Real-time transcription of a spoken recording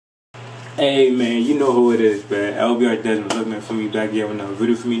Hey man, you know who it is, man. LBRDEZ, look man, for me back here with another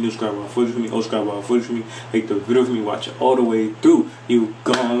video for me, new subscriber, footage for me, old subscriber, footage for me, like the video for me, watch it all the way through. You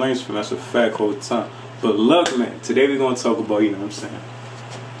gonna learn from that's a fact whole time. But look man, today we're gonna talk about, you know what I'm saying,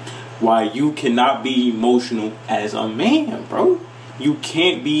 why you cannot be emotional as a man, bro. You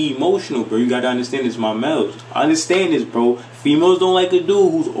can't be emotional, bro. You gotta understand this, my males. Understand this, bro. Females don't like a dude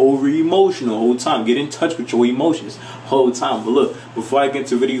who's over emotional whole time. Get in touch with your emotions whole time. But look, before I get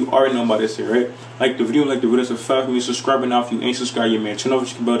into the video, you already know about this here, right? Like the video, that's a fact. For me, subscribe now if you ain't subscribed yet, man. Turn over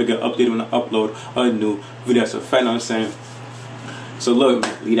the bell to get updated when I upload a new video. That's a fact, you know what I'm saying? So look,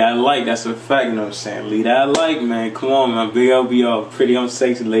 man, leave that like, that's a fact, you know what I'm saying? Leave that like, man. Come on, man. Big LBR, pretty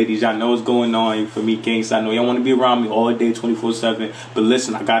unsexy ladies. Y'all know what's going on for me, gangs. I know y'all want to be around me all day, 24/7. But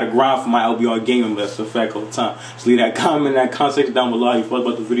listen, I got to grind for my LBR gaming, but that's a fact all the time. So leave that comment, that section down below how you feel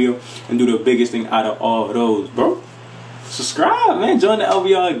about the video, and do the biggest thing out of all those, bro. Subscribe, man. Join the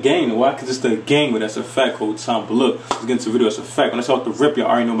LBR gang. Why? Because it's the gang, but that's a fact whole time. But look, let's get into the video. That's a fact. When I start to rip, y'all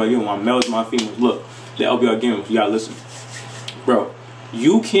already know about you. My males, my females. Look, the LBR gang, y'all listen. Bro,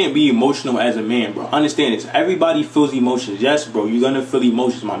 you can't be emotional as a man, bro. Understand this. Everybody feels emotions. Yes, bro. You're going to feel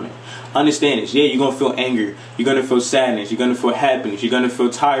emotions, my man. Understand this. Yeah, you're going to feel anger. You're going to feel sadness. You're going to feel happiness. You're going to feel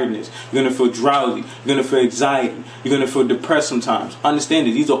tiredness. You're going to feel drowsy. You're going to feel anxiety. You're going to feel depressed sometimes. Understand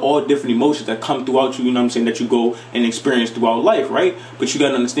this. These are all different emotions that come throughout you, you know what I'm saying, that you go and experience throughout life, right? But you got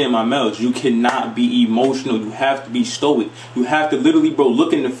to understand, my males, you cannot be emotional. You have to be stoic. You have to literally, bro,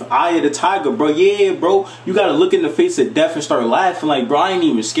 look in the eye of the tiger, bro. Yeah, bro. You got to look in the face of death and start laughing like, bro, I ain't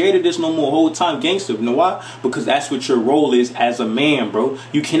even scared of this no more whole time, gangster. You know why? Because that's what your role is as a man, bro.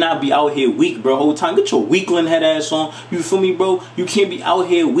 You cannot be out here weak, bro, whole time. Get your weakling head ass on. You feel me, bro? You can't be out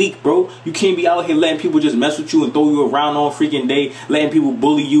here weak, bro. You can't be out here letting people just mess with you and throw you around all freaking day, letting people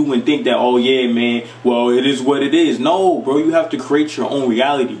bully you and think that, oh yeah, man, well, it is what it is. No, bro, you have to create your own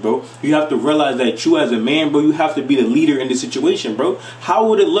reality, bro. You have to realize that you as a man, bro, you have to be the leader in the situation, bro. How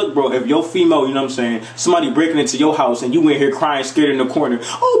would it look, bro, if your female, you know what I'm saying, somebody breaking into your house and you in here crying scared in the corner?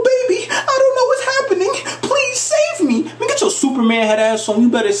 Oh, baby, I don't know what's happening. Please save me. Man, get your Superman head ass on. You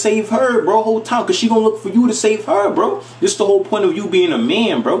better save her, bro, whole time, because she gonna look for you to save her, bro. This is the whole point of you being a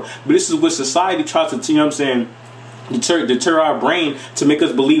man, bro. But this is what society tries to, you know what I'm saying, deter our brain to make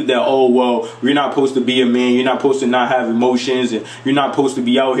us believe that, oh, well, you're not supposed to be a man. You're not supposed to not have emotions, and you're not supposed to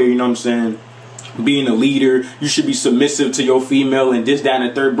be out here, you know what I'm saying, being a leader. You should be submissive to your female and this, that, and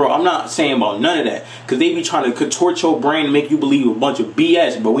the third, bro. I'm not saying about none of that, because they be trying to contort your brain and make you believe a bunch of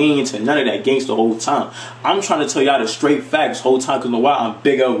BS, but we ain't into none of that gangsta the whole time. I'm trying to tell y'all the straight facts whole time, because know why? I'm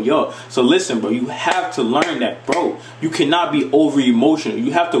big over y'all. So listen, bro, you have to learn that, bro. You cannot be over emotional.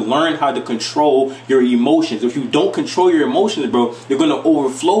 You have to learn how to control your emotions. If you don't control your emotions, bro, they're gonna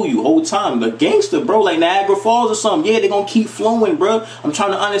overflow you whole time. The gangster, bro, like Niagara Falls or something, yeah, they're gonna keep flowing, bro. I'm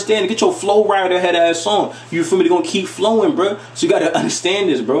trying to understand. Get your flow rider head ass on. You feel me? They're gonna keep flowing, bro. So you gotta understand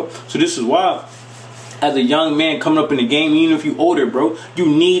this, bro. So this is why, as a young man coming up in the game, even if you older, bro, you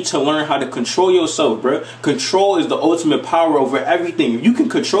need to learn how to control yourself, bro. Control is the ultimate power over everything. If you can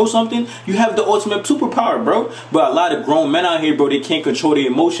control something, you have the ultimate superpower, bro. But a lot of grown men out here, bro, they can't control their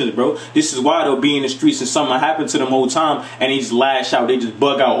emotions, bro. This is why they'll be in the streets and something happen to them whole time and they just lash out. They just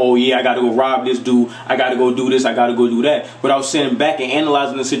bug out, oh yeah, I gotta go rob this dude. I gotta go do this. I gotta go do that. Without sitting back and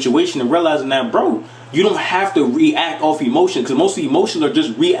analyzing the situation and realizing that, bro, you don't have to react off emotion, because most of the emotions are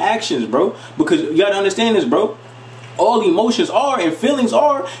just reactions, bro. Because you gotta understand this, bro. All emotions are and feelings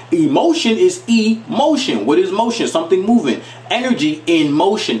are. Emotion is emotion. What is motion? Something moving. Energy in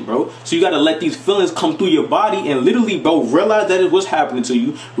motion, bro. So you gotta let these feelings come through your body and literally, bro, realize that is what's happening to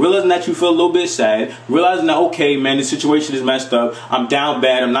you. Realizing that you feel a little bit sad. Realizing that, okay, man, this situation is messed up. I'm down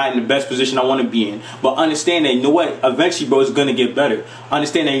bad. I'm not in the best position I want to be in. But understand that, you know what? Eventually, bro, it's gonna get better.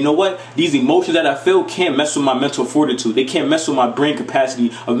 Understand that, you know what? These emotions that I feel can't mess with my mental fortitude. They can't mess with my brain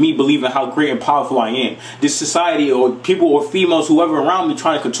capacity of me believing how great and powerful I am. This society or people or females, whoever around me,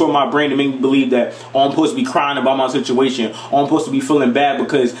 trying to control my brain to make me believe that, oh, I'm supposed to be crying about my situation. Oh, I'm supposed to be feeling bad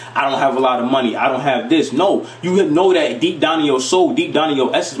because I don't have a lot of money. I don't have this. No, you know that deep down in your soul, deep down in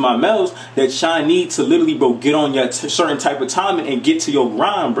your essence, my males, that y'all need to literally, bro, get on your certain type of timing and get to your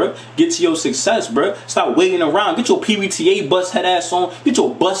grind, bro. Get to your success, bro. Stop waiting around. Get your PBTA bus head ass on. Get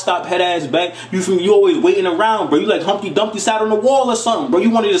your bus stop head ass back. You feel me? You always waiting around, bro. You like Humpty Dumpty sat on the wall or something, bro.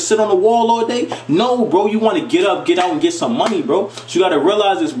 You want to just sit on the wall all day? No, bro. You want to get up, get out, and get some money, bro. So you got to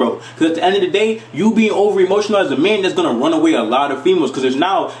realize this, bro. Because at the end of the day, you being over emotional as a man, that's going to run away away a lot of females, because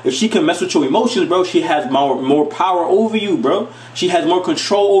now if she can mess with your emotions, bro, she has more power over you, bro. She has more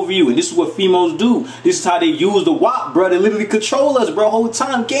control over you, and this is what females do. This is how they use the WAP, bro. They literally control us, bro. Whole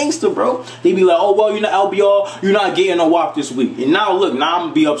time, gangster, bro. They be like, oh well, you're not LBR, you're not getting a WAP this week. And now look, now I'm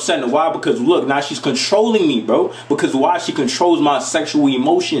gonna be upset. And why? Because look, now she's controlling me, bro. Because why? She controls my sexual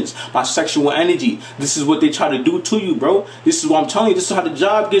emotions, my sexual energy. This is what they try to do to you, bro. This is what I'm telling you. This is how the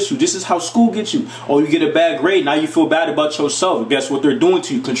job gets you. This is how school gets you. Or you get a bad grade, now you feel bad about yourself. Guess what they're doing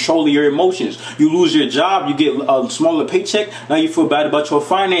to you? Controlling your emotions. You lose your job, you get a smaller paycheck, now you feel bad about your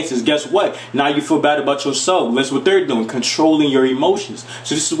finances. Guess what? Now you feel bad about yourself. That's what they're doing, controlling your emotions.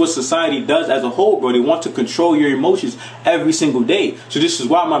 So this is what society does as a whole, bro. They want to control your emotions every single day. So this is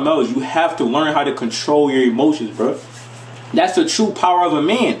why, my mellows, you have to learn how to control your emotions, bro. That's the true power of a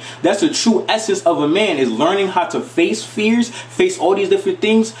man. That's the true essence of a man, is learning how to face fears, face all these different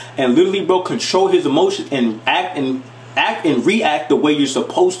things, and literally, bro, control his emotions and act and react the way you're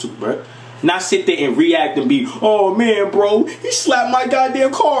supposed to, bro. Not sit there and react and be, oh man, bro, he slapped my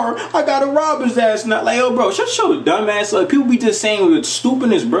goddamn car, I gotta rob his ass. Not like, oh bro, shut your dumb ass up. People be just saying with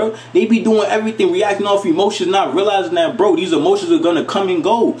stupidness, bro. They be doing everything, reacting off emotions, not realizing that, bro, these emotions are gonna come and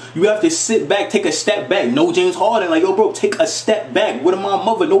go. You have to sit back, take a step back. No James Harden, like, yo bro, take a step back. What am my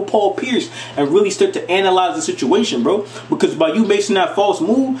mother? No Paul Pierce. And really start to analyze the situation, bro. Because by you making that false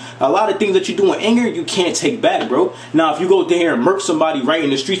move, a lot of things that you do in anger, you can't take back, bro. Now if you go there and murk somebody right in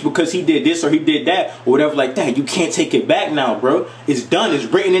the streets because he did this or he did that or whatever like that, you can't take it back now, bro. It's done. It's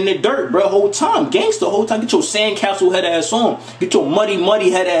written in the dirt, bro. Whole time, gangster, whole time. Get your sandcastle head ass on. Get your muddy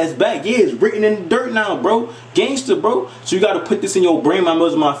head ass back. Yeah, it's written in the dirt now, bro. Gangster, bro. So you got to put this in your brain, my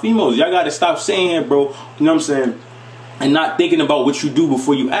brothers and my females. Y'all got to stop saying here, bro. You know what I'm saying? And not thinking about what you do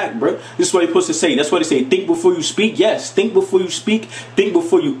before you act, bro. This is what they're supposed to say. That's why they say, think before you speak. Yes, think before you speak. Think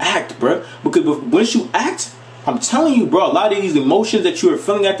before you act, bro. Because once you act, I'm telling you, bro, a lot of these emotions that you were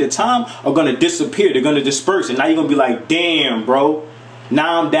feeling at the time are going to disappear. They're going to disperse. And now you're going to be like, damn, bro.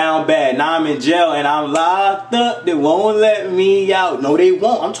 Now I'm down bad. Now I'm in jail and I'm locked up. They won't let me out. No, they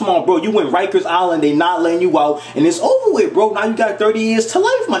won't. I'm talking about, bro, you in Rikers Island. They not letting you out. And it's over with, bro. Now you got 30 years to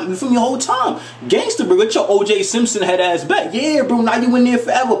life, man. You feel me? Whole time. Gangster, bro. Get your O.J. Simpson head ass back. Yeah, bro. Now you in there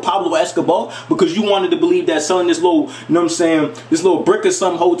forever, Pablo Escobar. Because you wanted to believe that selling this little, you know what I'm saying, this little brick or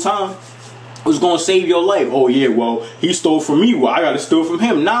something whole time was gonna save your life. Oh yeah, well, he stole from me, well, I gotta steal from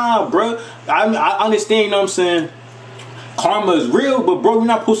him. Nah, bro. I understand, you know what I'm saying? Karma is real, but bro, you're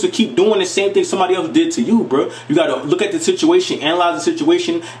not supposed to keep doing the same thing somebody else did to you, bro. You gotta look at the situation, analyze the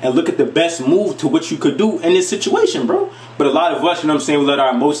situation, and look at the best move to what you could do in this situation, bro. But a lot of us, you know what I'm saying, we let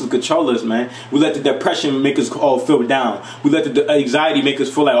our emotions control us, man. We let the depression make us all feel down. We let the anxiety make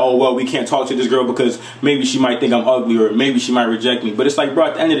us feel like, oh, well, we can't talk to this girl because maybe she might think I'm ugly or maybe she might reject me. But it's like, bro,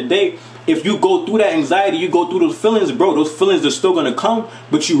 at the end of the day, if you go through that anxiety, you go through those feelings, bro, those feelings are still gonna come,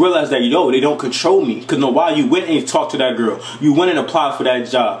 but you realize that, yo, they don't control me. Because no, while you went and talked to that girl, you went and applied for that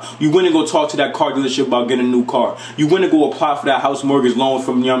job, you went and go talk to that car dealership about getting a new car, you went and go apply for that house mortgage loan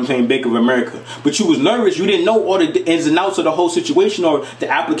from, you know what I'm saying, Bank of America. But you was nervous, you didn't know all the ins and outs of the whole situation or the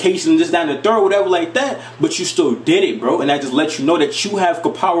application, this, that, and the third, whatever like that, but you still did it, bro. And that just lets you know that you have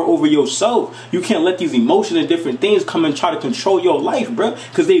power over yourself. You can't let these emotions and different things come and try to control your life, bro.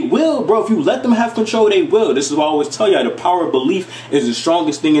 Because they will, bro. If you let them have control, they will. This is what I always tell you, the power of belief is the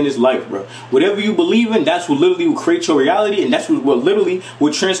strongest thing in this life, bro. Whatever you believe in, that's what literally will create your reality, and that's what literally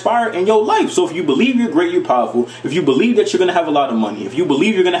will transpire in your life. So if you believe you're great, you're powerful, if you believe that you're going to have a lot of money, if you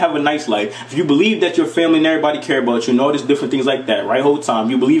believe you're going to have a nice life, if you believe that your family and everybody care about you and all these different things like that, right, whole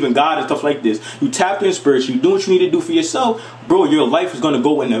time, you believe in God and stuff like this, you tap in spiritually, you do what you need to do for yourself, bro, your life is going to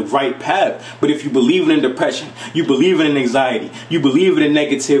go in the right path. But if you believe in depression, you believe in anxiety, you believe in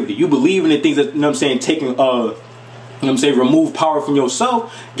negativity, you believe in the things that, you know what I'm saying, taking, you know what I'm saying, remove power from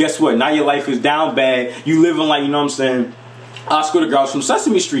yourself, guess what? Now your life is down bad. You living like, you know what I'm saying, Oscar the Grouch from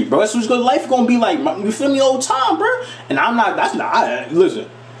Sesame Street, bro. That's what your life gonna be like. You feel me, old time, bro? And I'm not, that's not, listen,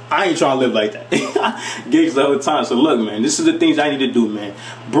 I ain't trying to live like that. Gigs the whole time. So look, man, this is the things I need to do, man.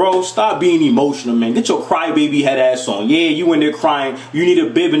 Bro, stop being emotional, man. Get your crybaby head ass on. Yeah, you in there crying. You need a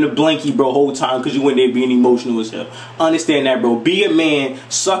bib and a blankie, bro, whole time because you in there being emotional as hell. Understand that, bro. Be a man.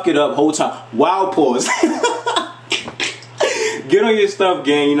 Suck it up whole time. Wow, pause. Get on your stuff,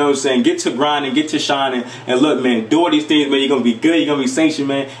 gang, you know what I'm saying? Get to grinding, get to shining. And look, man, do all these things, man. You're going to be good. You're going to be sanctioned,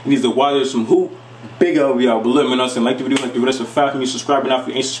 man. You need to water some hoop. Big up, y'all. But look, man, I'm saying, like the video, that's a fact. When you subscribe, and if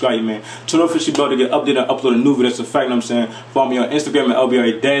you ain't subscribed, man, turn on for your bell to get updated and upload a new video. That's a fact, you know what I'm saying? Follow me on Instagram at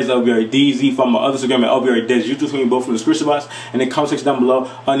LBRDEZ, LBRDEZ. Follow my other Instagram at LBRDEZ. YouTube, for me both in the description box and the comment section down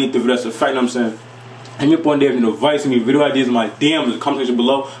below underneath the video. That's a fact, you know what I'm saying? Hit me up on there with advice, me video ideas in my DMs, the comment section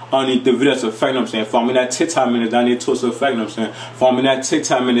below, underneath the video, that's a fact, you know what I'm saying? Follow me that TikTok minute down there to, it's a fact, you know what I'm saying? Follow me that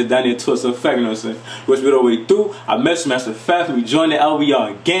TikTok minute down there to, it's a fact, you know what I'm saying? Watch the video all the way through, I messaged me, that's a fact for me, join the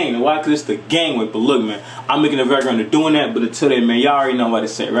LBR gang, and why? Because it's the gang way, but look, man, I'm making a background of doing that, but until then, man, y'all already know what to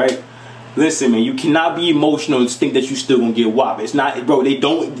say, right? Listen, man, you cannot be emotional and think that you still gonna get whopped. It's not, bro,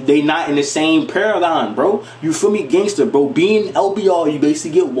 they not in the same paradigm, bro. You feel me, gangster, bro? Being LBR, you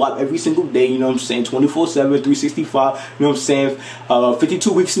basically get whopped every single day, you know what I'm saying? 24/7, 365, you know what I'm saying?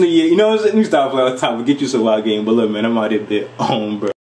 52 weeks in a year, you know what I'm saying? You stop playing all the time, but get you some wild game. But look, man, I'm out there, bro.